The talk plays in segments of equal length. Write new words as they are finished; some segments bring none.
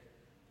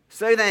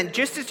So then,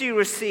 just as you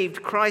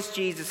received Christ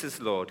Jesus as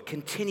Lord,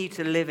 continue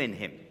to live in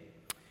him,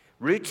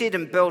 rooted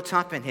and built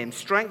up in him,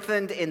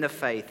 strengthened in the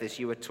faith as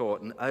you were taught,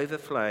 and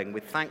overflowing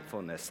with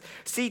thankfulness.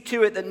 See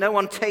to it that no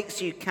one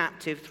takes you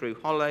captive through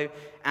hollow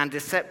and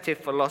deceptive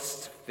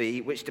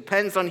philosophy, which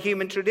depends on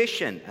human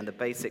tradition and the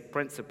basic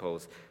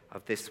principles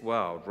of this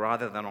world,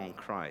 rather than on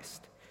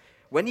Christ.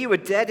 When you were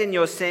dead in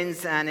your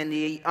sins and in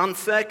the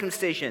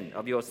uncircumcision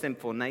of your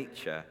sinful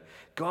nature,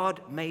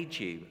 God made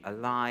you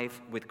alive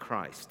with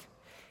Christ.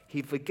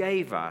 He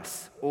forgave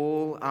us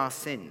all our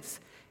sins,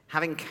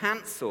 having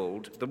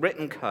cancelled the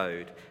written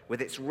code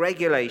with its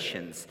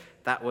regulations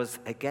that was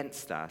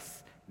against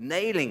us,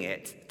 nailing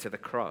it to the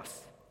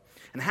cross.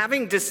 And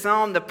having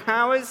disarmed the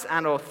powers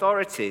and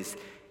authorities,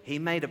 he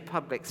made a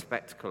public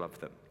spectacle of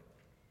them,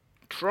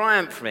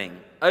 triumphing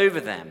over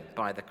them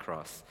by the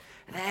cross.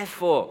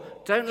 Therefore,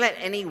 don't let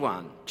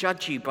anyone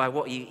judge you by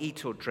what you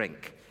eat or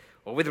drink,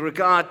 or with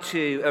regard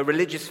to a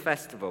religious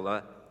festival,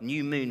 a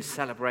new moon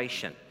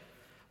celebration,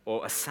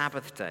 or a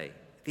Sabbath day.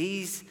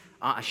 These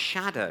are a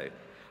shadow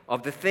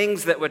of the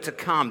things that were to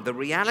come. The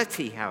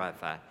reality,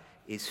 however,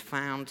 is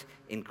found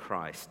in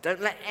Christ.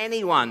 Don't let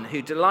anyone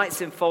who delights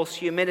in false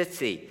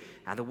humility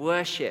and the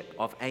worship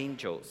of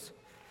angels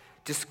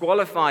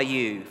disqualify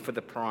you for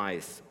the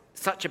prize.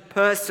 Such a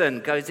person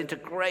goes into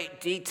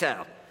great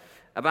detail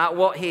about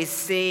what he's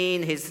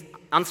seen. His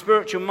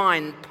unspiritual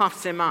mind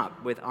puffs him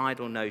up with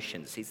idle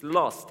notions. He's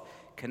lost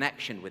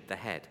connection with the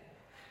head,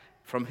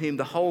 from whom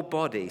the whole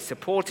body,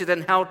 supported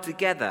and held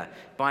together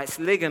by its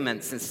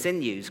ligaments and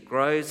sinews,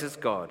 grows as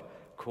God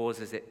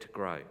causes it to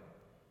grow.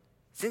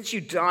 Since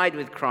you died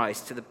with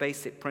Christ to the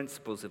basic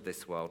principles of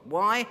this world,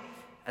 why,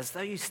 as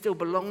though you still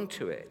belong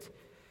to it,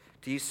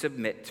 do you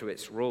submit to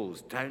its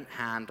rules? Don't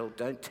handle,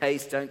 don't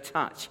taste, don't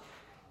touch.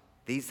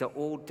 These are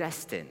all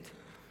destined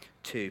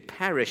to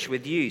perish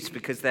with use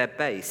because they're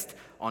based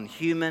on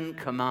human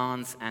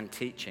commands and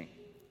teaching.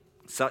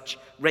 Such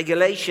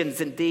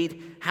regulations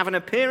indeed have an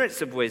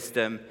appearance of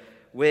wisdom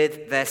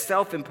with their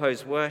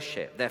self-imposed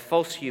worship, their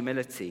false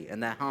humility,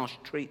 and their harsh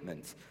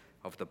treatment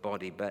of the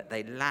body, but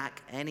they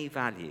lack any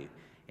value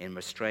in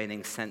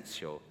restraining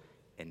sensual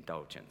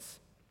indulgence.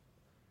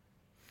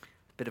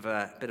 Bit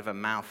of a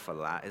mouthful,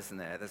 that, isn't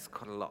there? There's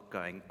quite a lot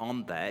going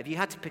on there. If you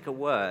had to pick a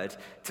word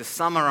to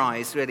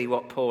summarize really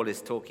what Paul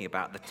is talking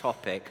about, the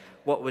topic,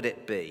 what would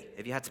it be?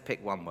 If you had to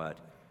pick one word.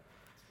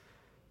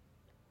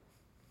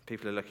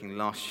 People are looking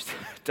lost.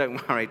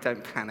 Don't worry,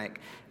 don't panic.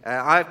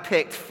 I've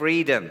picked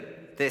freedom.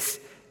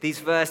 These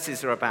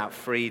verses are about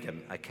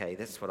freedom, okay?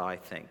 That's what I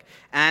think.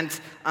 And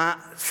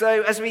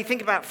so as we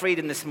think about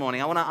freedom this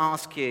morning, I want to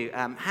ask you,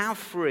 how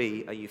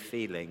free are you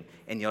feeling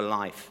in your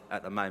life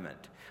at the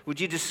moment? Would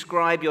you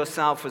describe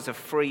yourself as a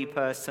free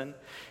person?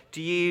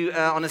 Do you,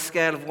 on a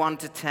scale of 1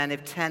 to 10,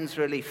 if 10's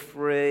really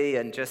free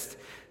and just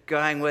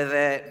going with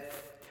it,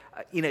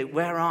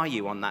 where are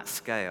you on that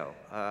scale?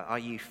 Are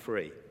you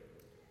free?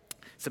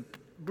 It's a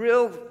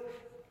real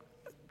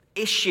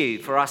issue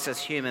for us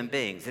as human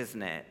beings,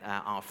 isn't it?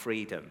 Our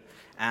freedom.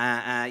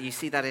 You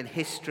see that in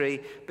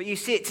history, but you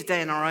see it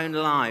today in our own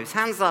lives.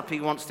 Hands up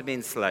who wants to be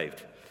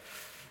enslaved,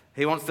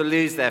 who wants to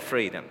lose their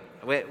freedom.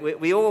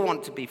 We all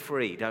want to be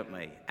free, don't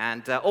we?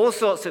 And all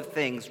sorts of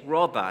things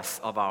rob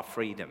us of our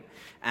freedom.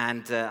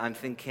 And I'm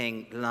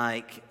thinking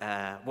like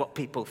what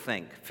people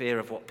think, fear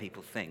of what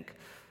people think.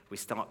 We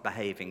start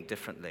behaving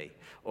differently.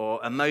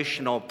 Or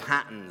emotional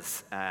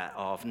patterns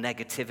of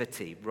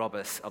negativity rob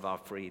us of our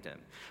freedom.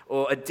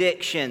 Or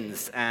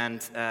addictions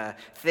and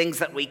things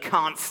that we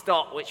can't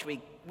stop, which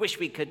we wish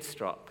we could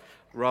stop,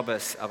 rob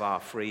us of our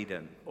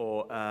freedom.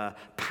 Or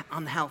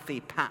unhealthy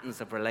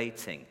patterns of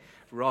relating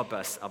rob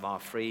us of our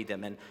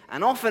freedom.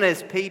 And often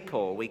as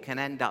people, we can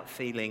end up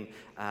feeling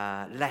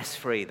less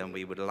free than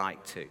we would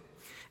like to.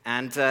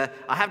 And I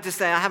have to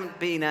say, I haven't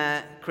been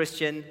a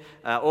Christian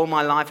all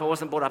my life. I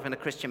wasn't brought up in a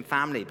Christian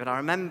family. But I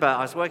remember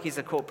I was working as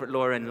a corporate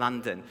lawyer in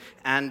London.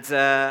 And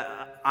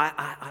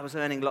I was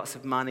earning lots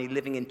of money,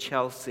 living in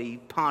Chelsea,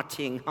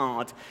 partying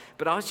hard.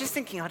 But I was just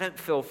thinking, I don't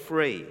feel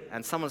free.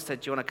 And someone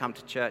said, do you want to come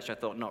to church? I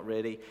thought, not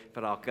really,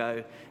 but I'll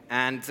go.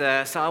 And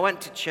so I went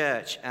to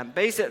church. And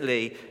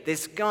basically,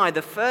 this guy,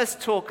 the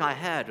first talk I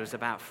heard was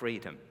about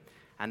freedom.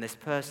 And this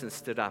person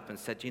stood up and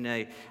said, I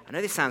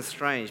know this sounds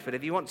strange, but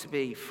if you want to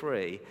be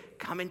free,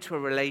 come into a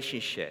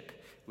relationship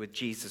with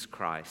Jesus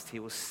Christ. He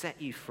will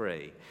set you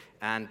free,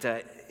 and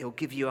he'll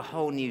give you a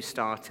whole new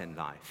start in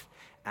life.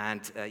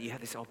 And you have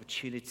this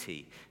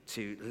opportunity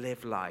to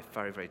live life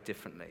very, very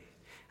differently.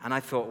 And I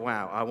thought,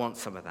 wow, I want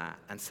some of that.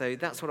 And so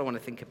that's what I want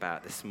to think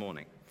about this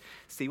morning.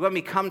 See, when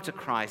we come to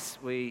Christ,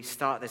 we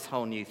start this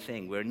whole new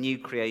thing. We're a new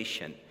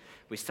creation.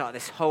 We start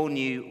this whole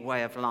new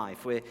way of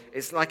life.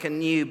 It's like a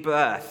new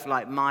birth,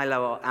 like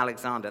Milo or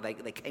Alexander. They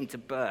came to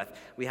birth.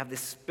 We have this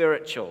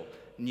spiritual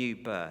new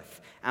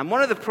birth. And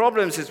one of the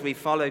problems as we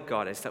follow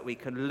God is that we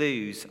can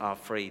lose our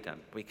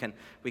freedom. We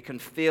can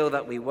feel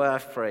that we were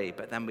free,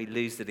 but then we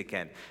lose it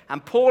again.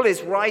 And Paul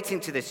is writing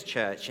to this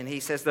church, and he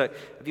says, look,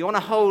 if you want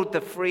to hold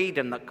the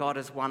freedom that God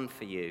has won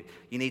for you,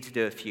 you need to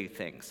do a few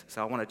things.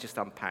 So I want to just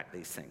unpack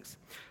these things.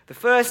 The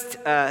first,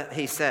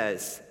 he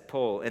says,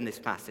 Paul, in this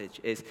passage,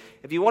 is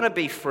if you want to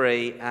be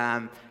free,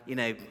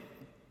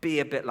 be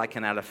a bit like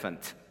an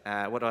elephant.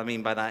 What do I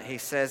mean by that? He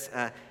says,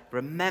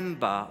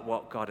 remember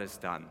what God has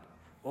done.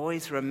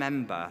 Always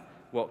remember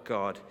what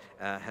God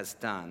has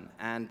done.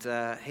 And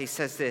he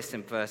says this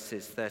in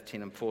verses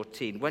 13 and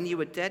 14. When you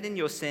were dead in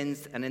your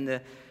sins and in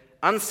the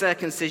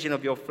uncircumcision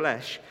of your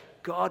flesh,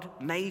 God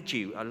made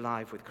you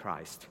alive with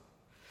Christ.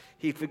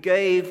 He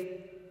forgave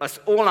us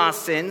all our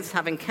sins,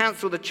 having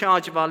cancelled the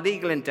charge of our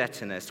legal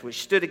indebtedness,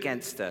 which stood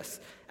against us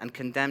and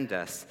condemned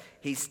us.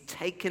 He's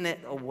taken it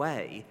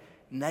away,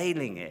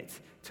 nailing it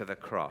to the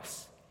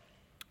cross.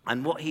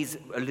 And what he's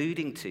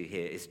alluding to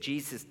here is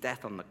Jesus'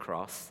 death on the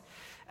cross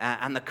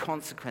and the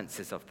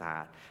consequences of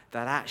that.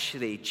 That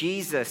actually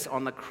Jesus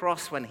on the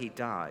cross when he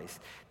dies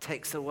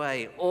takes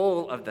away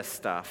all of the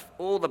stuff,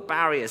 all the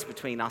barriers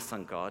between us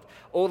and God,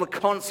 all the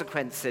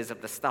consequences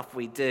of the stuff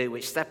we do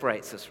which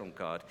separates us from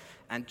God.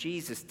 And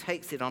Jesus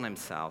takes it on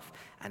himself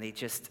and he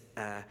just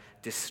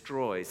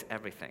destroys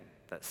everything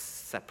that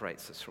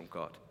separates us from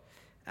God.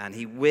 And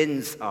he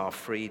wins our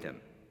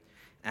freedom.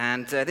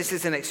 And this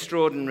is an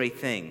extraordinary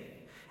thing.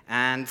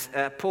 And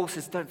Paul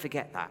says, don't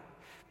forget that.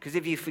 Because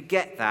if you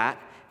forget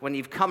that, when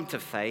you've come to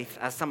faith,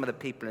 as some of the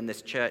people in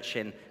this church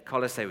in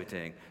Colossae were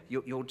doing,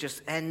 you'll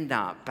just end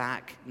up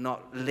back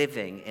not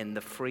living in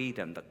the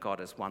freedom that God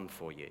has won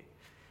for you.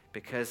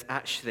 Because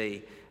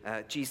actually,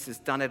 Jesus has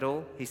done it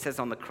all. He says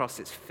on the cross,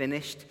 it's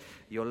finished.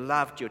 You're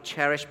loved, you're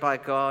cherished by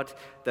God.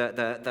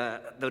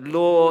 The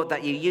law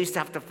that you used to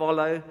have to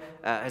follow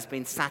has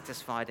been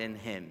satisfied in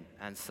him.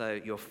 And so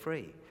you're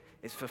free.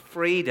 It's for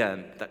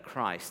freedom that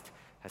Christ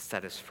has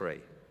set us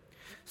free.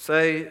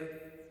 So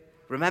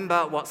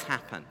remember what's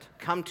happened.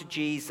 Come to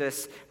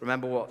Jesus.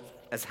 Remember what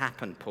has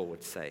happened, Paul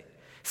would say.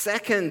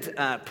 Second,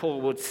 Paul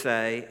would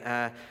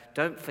say,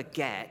 don't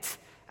forget,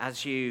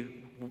 as you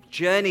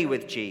journey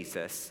with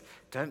Jesus,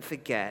 don't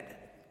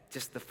forget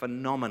just the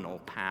phenomenal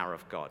power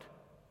of God.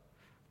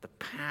 The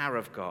power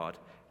of God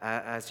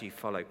as you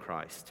follow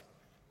Christ.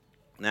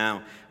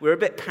 Now, we're a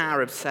bit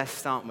power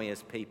obsessed, aren't we,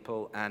 as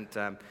people? And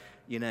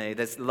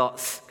there's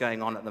lots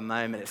going on at the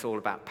moment. It's all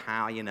about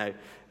power.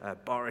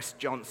 Boris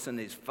Johnson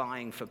is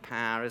vying for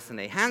power, isn't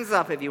he? Hands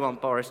up if you want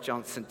Boris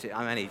Johnson to...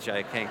 I'm only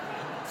joking.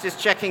 Just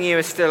checking you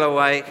are still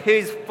awake.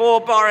 Who's for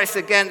Boris,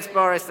 against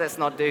Boris? Let's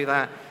not do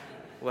that.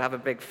 We'll have a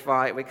big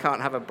fight. We can't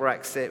have a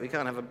Brexit. We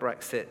can't have a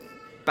Brexit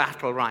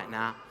battle right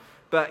now.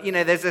 But,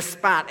 there's a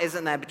spat,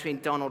 isn't there, between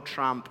Donald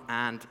Trump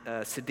and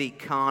Sadiq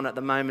Khan at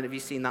the moment. Have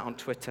you seen that on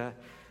Twitter?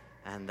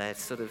 And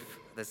there's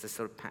this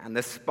sort of, and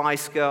the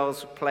Spice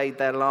Girls played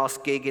their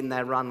last gig in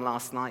their run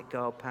last night,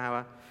 Girl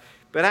Power.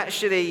 But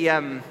actually,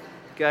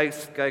 go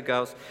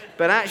girls.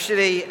 But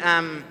actually,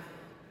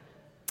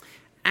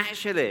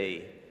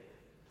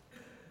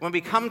 when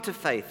we come to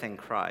faith in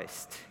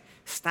Christ,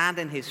 stand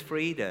in his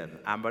freedom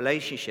and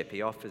relationship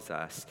he offers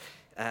us,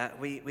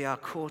 we are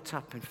caught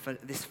up in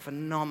this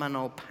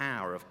phenomenal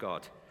power of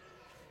God.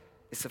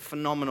 It's a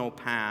phenomenal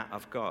power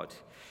of God.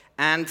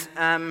 And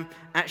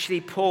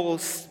actually, Paul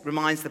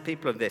reminds the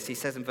people of this. He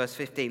says in verse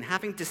 15,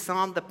 having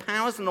disarmed the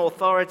powers and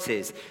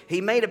authorities,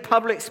 he made a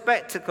public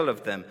spectacle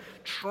of them,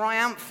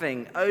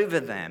 triumphing over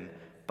them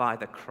by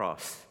the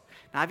cross.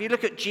 Now, if you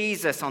look at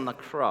Jesus on the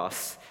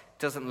cross, it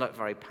doesn't look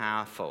very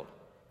powerful.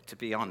 To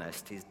be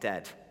honest, he's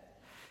dead.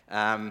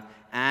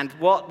 And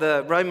what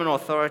the Roman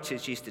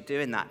authorities used to do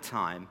in that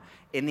time,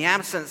 in the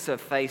absence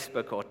of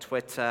Facebook or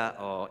Twitter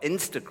or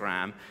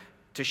Instagram,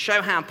 to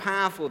show how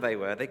powerful they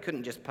were, they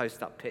couldn't just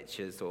post up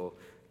pictures or,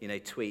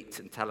 tweet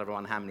and tell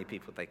everyone how many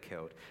people they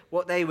killed.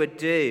 What they would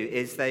do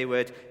is they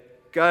would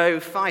go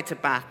fight a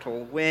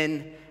battle,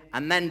 win,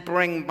 and then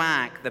bring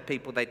back the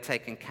people they'd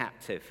taken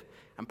captive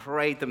and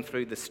parade them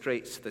through the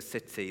streets of the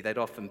city. They'd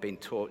often been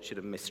tortured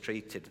and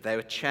mistreated. They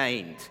were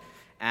chained,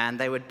 and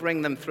they would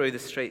bring them through the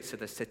streets of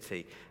the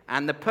city.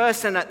 And the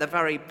person at the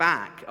very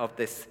back of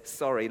this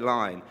sorry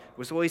line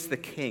was always the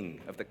king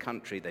of the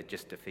country they'd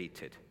just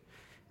defeated.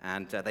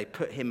 And they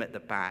put him at the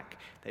back.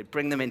 They'd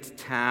bring them into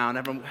town.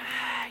 Everyone,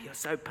 you're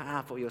so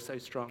powerful, you're so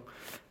strong.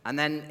 And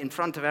then in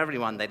front of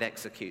everyone, they'd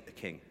execute the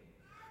king,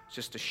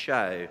 just to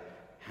show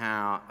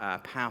how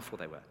powerful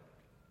they were.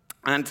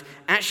 And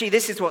actually,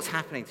 this is what's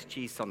happening to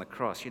Jesus on the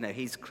cross.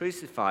 He's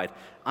crucified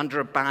under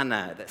a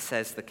banner that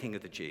says the King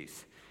of the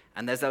Jews.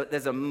 And there's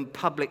a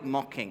public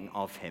mocking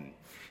of him.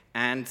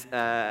 And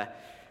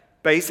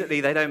basically,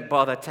 they don't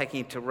bother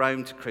taking him to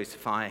Rome to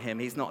crucify him.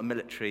 He's not a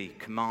military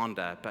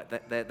commander, but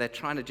they're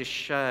trying to just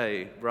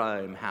show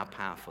Rome how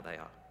powerful they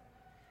are.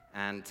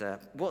 And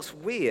what's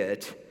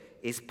weird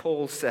is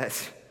Paul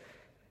says,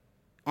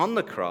 on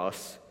the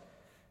cross,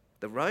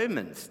 the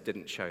Romans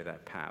didn't show their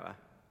power,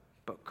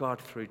 but God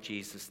through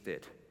Jesus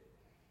did.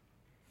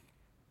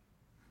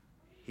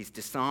 He's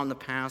disarmed the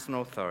powers and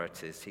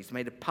authorities. He's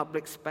made a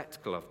public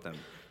spectacle of them,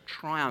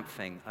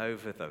 triumphing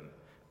over them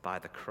by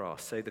the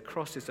cross. So the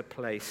cross is a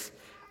place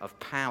of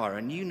power.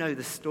 And you know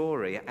the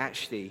story.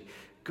 Actually,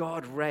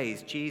 God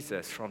raised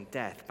Jesus from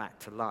death back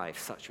to life.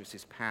 Such was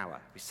his power.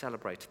 We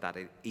celebrated that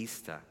at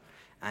Easter.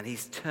 And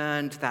he's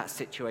turned that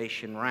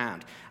situation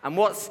around. And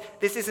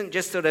this isn't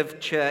just sort of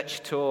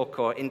church talk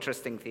or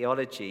interesting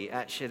theology.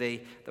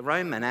 Actually, the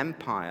Roman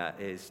Empire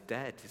is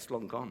dead. It's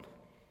long gone.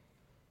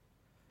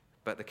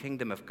 But the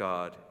kingdom of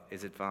God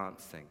is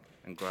advancing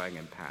and growing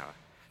in power.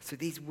 So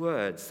these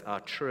words are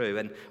true.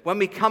 And when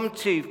we come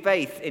to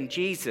faith in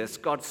Jesus,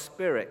 God's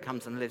Spirit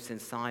comes and lives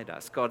inside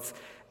us. God's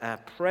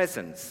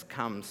presence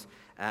comes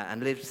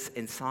and lives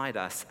inside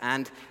us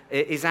and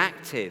is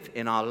active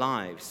in our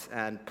lives.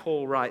 And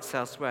Paul writes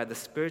elsewhere, the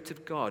Spirit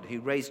of God who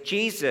raised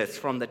Jesus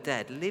from the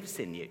dead lives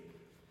in you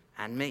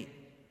and me.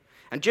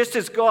 And just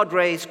as God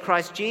raised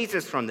Christ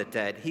Jesus from the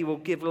dead, he will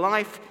give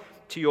life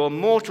to your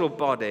mortal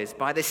bodies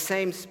by the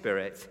same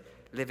Spirit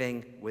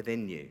living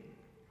within you.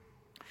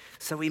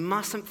 So we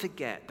mustn't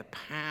forget the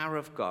power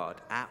of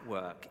God at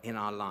work in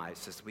our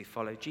lives as we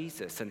follow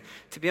Jesus. And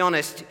to be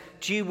honest,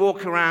 do you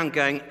walk around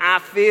going, I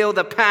feel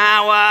the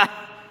power?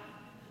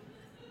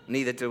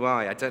 Neither do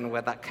I. I don't know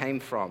where that came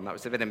from. That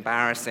was a bit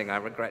embarrassing. I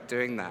regret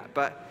doing that.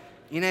 But,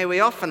 we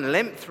often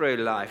limp through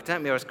life,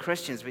 don't we? Or as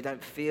Christians, we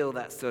don't feel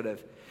that sort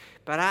of.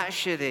 But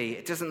actually,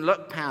 it doesn't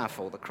look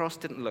powerful. The cross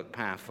didn't look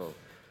powerful.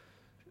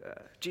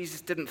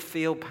 Jesus didn't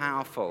feel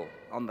powerful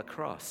on the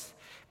cross.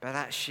 But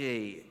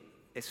actually,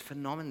 it's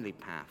phenomenally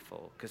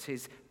powerful because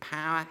his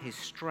power, his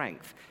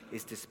strength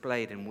is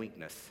displayed in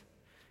weakness.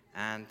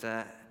 And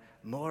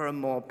more and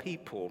more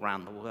people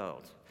around the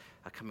world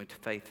are coming to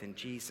faith in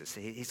Jesus.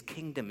 His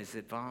kingdom is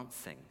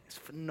advancing. It's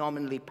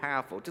phenomenally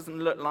powerful. It doesn't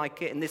look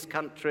like it in this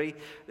country.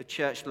 The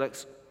church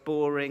looks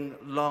boring,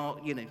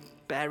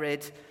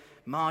 buried,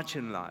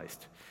 marginalized.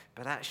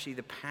 But actually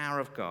the power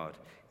of God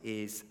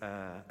is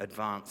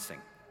advancing.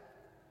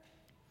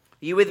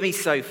 Are you with me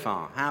so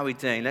far? How are we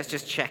doing? Let's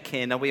just check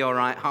in. Are we all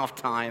right? Half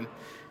time.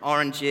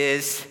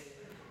 Oranges.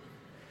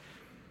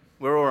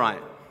 We're all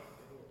right.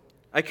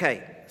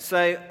 Okay,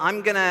 so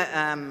I'm going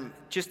to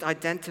just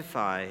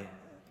identify.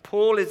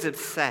 Paul is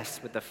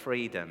obsessed with the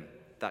freedom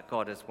that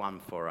God has won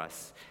for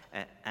us.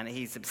 And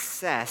he's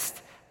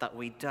obsessed that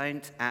we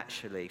don't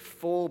actually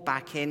fall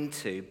back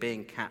into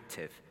being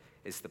captive,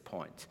 is the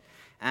point.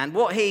 And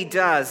what he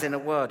does, in a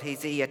word,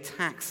 he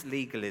attacks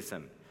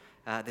legalism.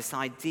 This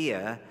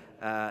idea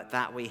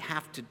that we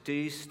have to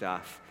do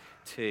stuff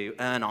to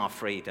earn our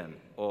freedom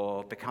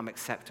or become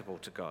acceptable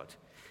to God.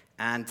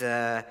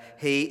 And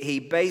he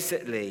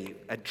basically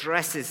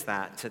addresses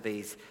that to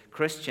these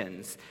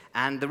Christians.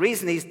 And the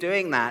reason he's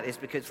doing that is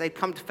because they've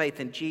come to faith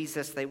in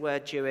Jesus. They were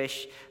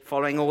Jewish,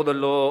 following all the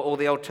law, all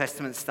the Old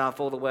Testament stuff,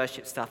 all the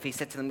worship stuff. He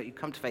said to them, you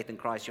come to faith in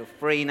Christ, you're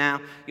free now.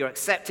 You're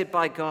accepted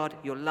by God.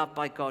 You're loved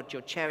by God.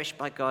 You're cherished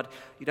by God.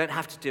 You don't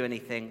have to do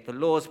anything. The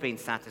law's been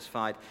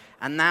satisfied.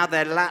 And now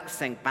they're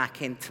lapsing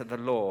back into the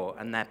law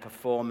and their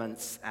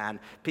performance. And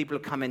people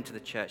have come into the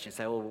church and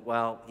say, oh,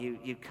 well,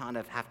 you kind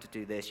of have to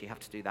do this. You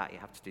have to do that. You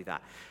have to do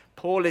that.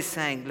 Paul is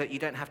saying, look, you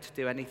don't have to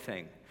do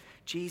anything.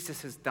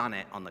 Jesus has done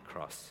it on the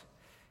cross.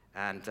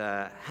 And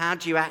how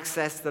do you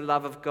access the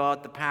love of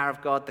God, the power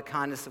of God, the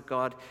kindness of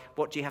God?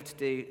 What do you have to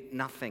do?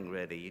 Nothing,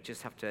 really. You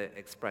just have to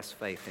express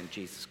faith in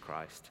Jesus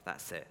Christ.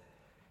 That's it.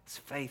 It's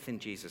faith in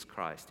Jesus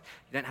Christ.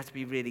 You don't have to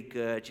be really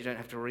good. You don't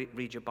have to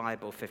read your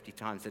Bible 50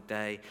 times a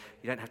day.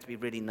 You don't have to be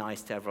really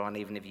nice to everyone,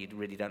 even if you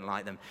really don't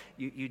like them.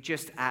 You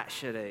just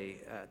actually,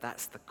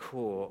 that's the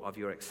core of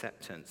your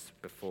acceptance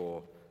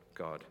before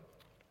God.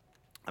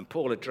 And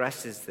Paul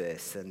addresses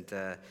this, and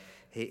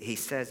he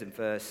says in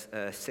verse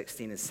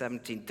 16 and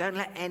 17, don't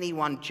let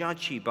anyone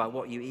judge you by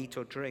what you eat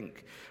or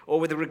drink,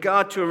 or with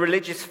regard to a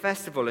religious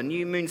festival, a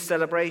new moon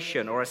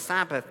celebration, or a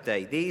Sabbath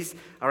day. These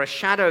are a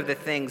shadow of the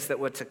things that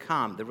were to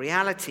come. The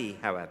reality,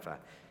 however,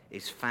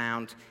 is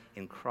found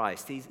in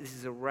Christ. This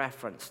is a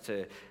reference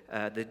to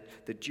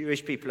the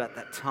Jewish people at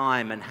that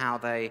time and how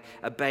they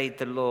obeyed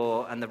the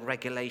law and the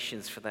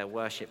regulations for their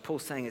worship.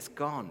 Paul's saying it's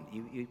gone.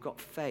 You've got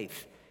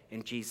faith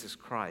in Jesus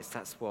Christ.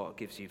 That's what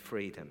gives you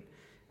freedom.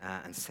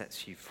 And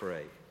sets you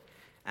free.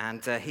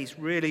 And he's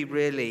really,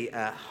 really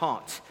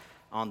hot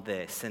on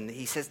this. And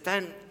he says,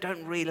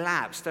 don't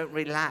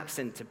relapse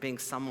into being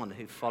someone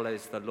who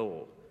follows the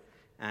law.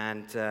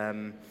 And,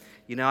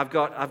 I've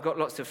got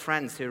lots of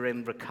friends who are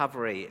in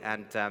recovery.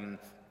 And,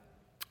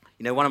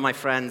 one of my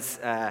friends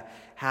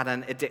had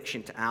an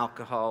addiction to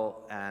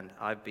alcohol, and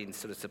I've been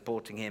sort of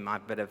supporting him. I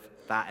have a bit of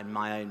that in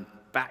my own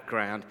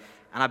background.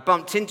 And I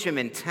bumped into him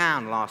in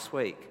town last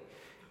week.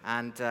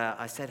 And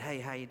I said,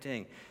 hey, how you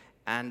doing?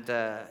 And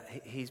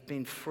he's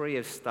been free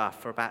of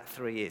stuff for about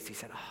 3 years. He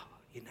said, oh,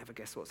 you never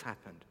guess what's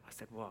happened. I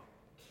said, what?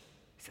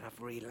 He said, I've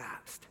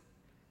relapsed.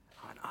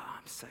 I went, oh,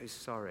 I'm so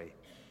sorry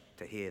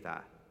to hear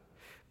that.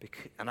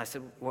 And I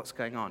said, what's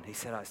going on? He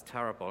said, oh, it's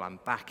terrible. I'm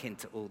back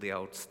into all the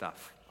old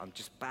stuff. I'm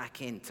just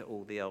back into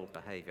all the old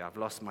behavior. I've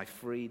lost my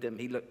freedom.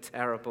 He looked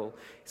terrible.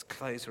 His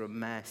clothes are a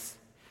mess.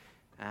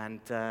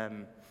 And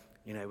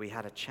we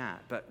had a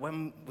chat. But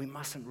when we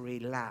mustn't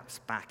relapse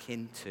back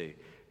into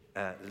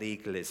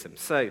legalism.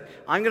 So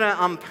I'm going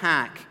to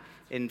unpack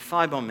in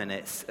 5 more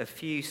minutes a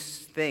few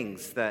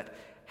things that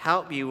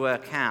help you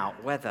work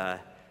out whether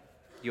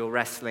you're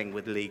wrestling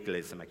with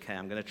legalism, okay?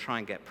 I'm going to try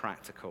and get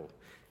practical.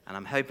 And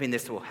I'm hoping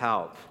this will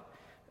help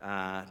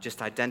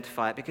just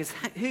identify it. Because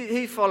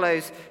who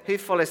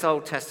follows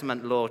Old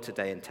Testament law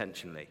today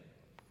intentionally?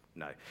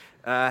 No.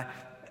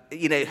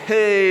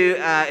 Who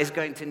is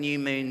going to new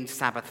moon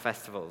Sabbath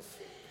festivals?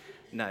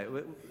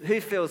 No.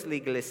 Who feels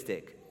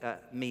legalistic?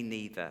 Me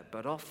neither.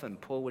 But often,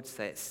 Paul would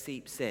say it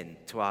seeps in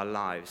to our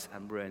lives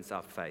and ruins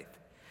our faith.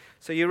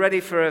 So you ready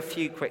for a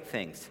few quick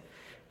things?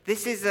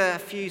 This is a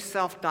few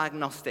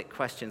self-diagnostic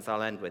questions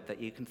I'll end with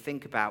that you can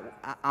think about.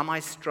 Am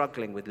I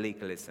struggling with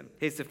legalism?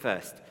 Here's the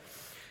first.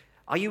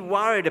 Are you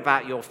worried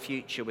about your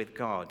future with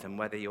God and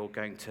whether you're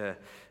going to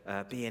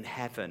be in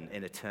heaven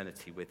in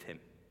eternity with him?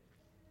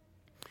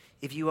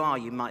 If you are,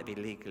 you might be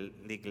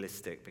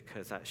legalistic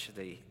because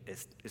actually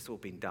it's all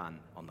been done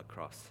on the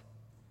cross.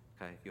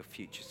 Okay, your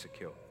future's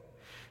secure.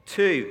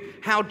 2,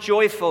 how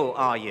joyful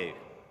are you?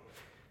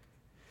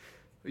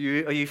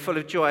 Are you full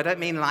of joy? I don't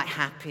mean like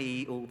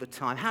happy all the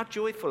time. How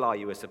joyful are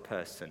you as a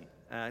person?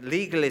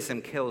 Legalism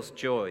kills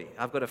joy.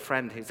 I've got a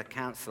friend who's a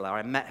counselor.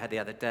 I met her the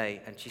other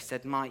day, and she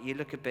said, Mike, you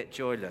look a bit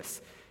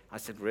joyless. I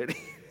said, really?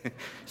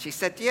 She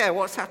said, yeah,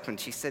 what's happened?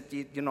 She said,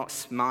 you're not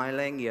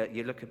smiling.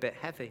 You look a bit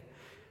heavy.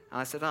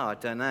 And I said, I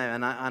don't know.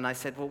 And I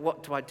said, well,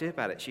 what do I do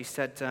about it? She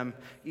said,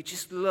 you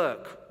just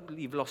look.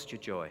 You've lost your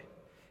joy.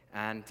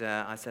 And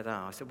I said,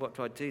 what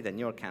do I do then?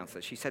 You're a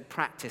counselor. She said,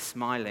 practice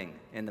smiling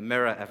in the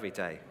mirror every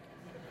day.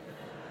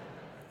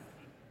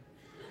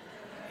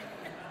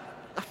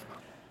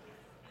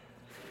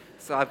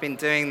 So I've been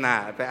doing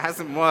that, but it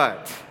hasn't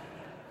worked.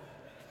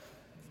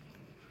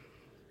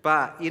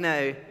 But,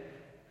 if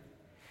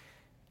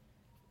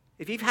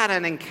you've had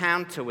an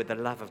encounter with the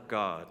love of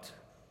God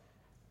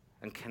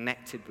and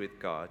connected with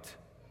God,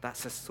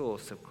 that's a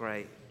source of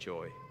great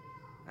joy.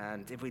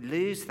 And if we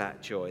lose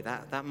that joy,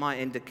 that might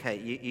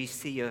indicate you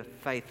see your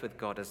faith with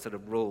God as sort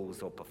of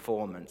rules or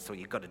performance, or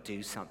you've got to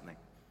do something.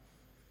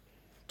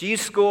 Do you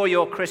score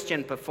your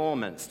Christian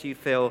performance? Do you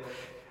feel,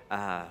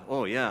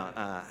 do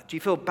you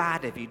feel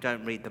bad if you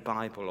don't read the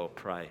Bible or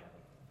pray?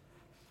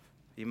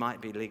 You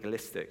might be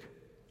legalistic.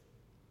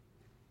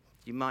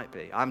 You might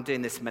be. I'm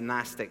doing this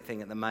monastic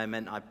thing at the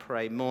moment. I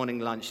pray morning,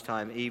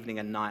 lunchtime, evening,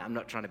 and night. I'm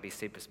not trying to be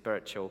super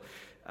spiritual.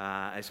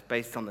 It's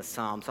based on the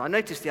Psalms. I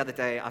noticed the other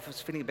day I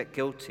was feeling a bit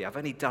guilty. I've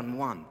only done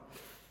 1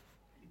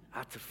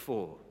 out of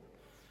 4.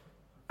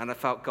 And I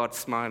felt God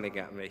smiling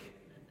at me.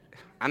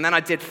 And then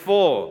I did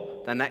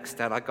 4 the next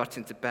day. And I got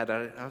into bed.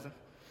 I was like,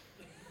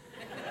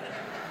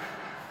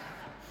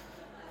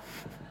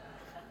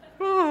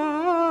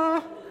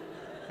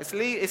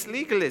 It's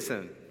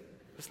legalism.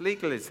 It's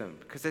legalism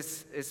because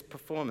it's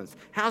performance.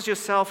 How's your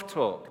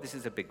self-talk? This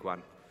is a big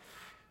one.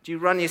 Do you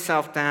run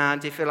yourself down?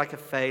 Do you feel like a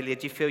failure?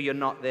 Do you feel you're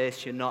not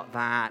this, you're not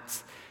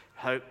that,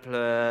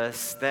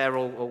 hopeless? They're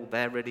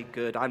they're really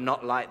good. I'm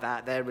not like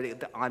that.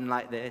 I'm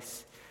like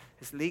this.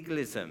 It's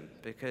legalism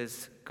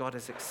because God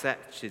has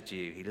accepted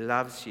you. He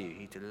loves you.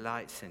 He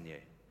delights in you.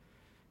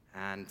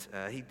 And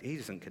he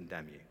doesn't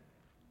condemn you.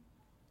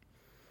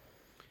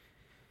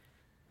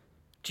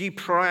 Do you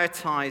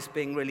prioritize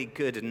being really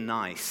good and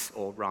nice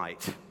or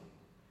right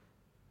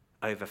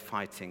over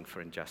fighting for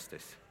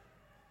injustice?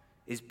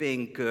 Is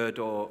being good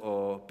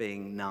or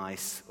being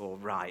nice or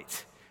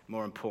right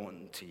more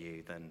important to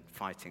you than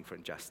fighting for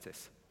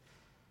injustice?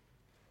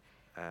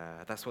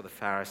 That's what the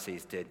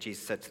Pharisees did.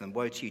 Jesus said to them,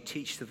 woe to you,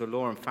 teachers of the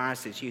law and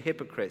Pharisees, you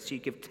hypocrites, you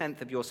give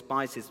 1/10 of your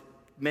spices,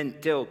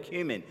 mint, dill,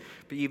 cumin,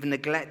 but you've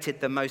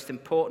neglected the most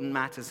important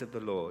matters of the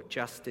law,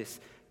 justice,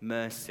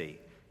 mercy,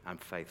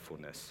 and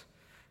faithfulness.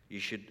 You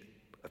should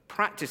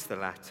practice the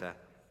latter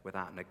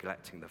without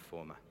neglecting the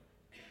former.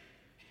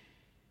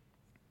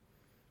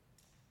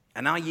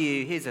 And are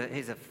you, here's a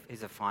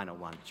final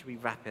one. Should we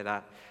wrap it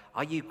up?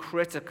 Are you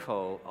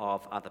critical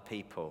of other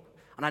people?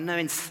 And I know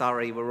in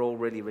Surrey we're all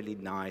really, really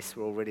nice.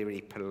 We're all really,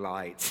 really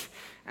polite.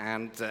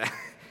 And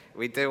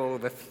we do all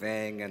the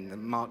thing and the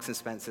Marks and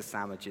Spencer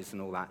sandwiches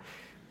and all that.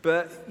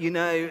 But,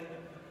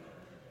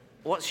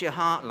 what's your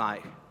heart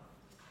like?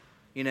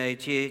 Do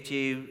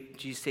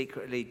you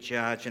secretly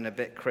judge and a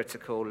bit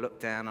critical, look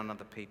down on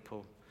other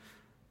people?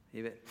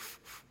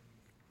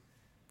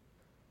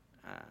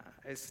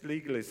 It's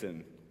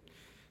legalism.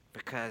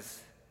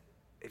 Because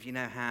if you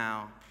know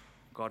how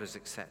God has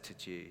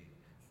accepted you,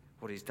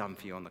 what he's done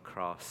for you on the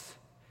cross,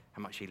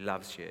 how much he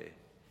loves you,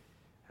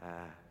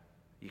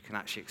 you can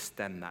actually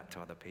extend that to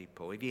other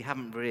people. If you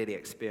haven't really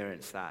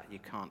experienced that, you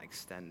can't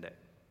extend it.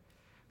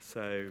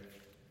 So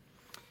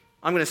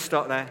I'm going to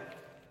stop there.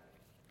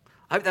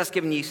 I hope that's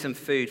given you some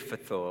food for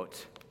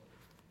thought.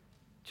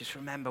 Just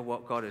remember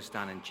what God has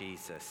done in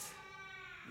Jesus.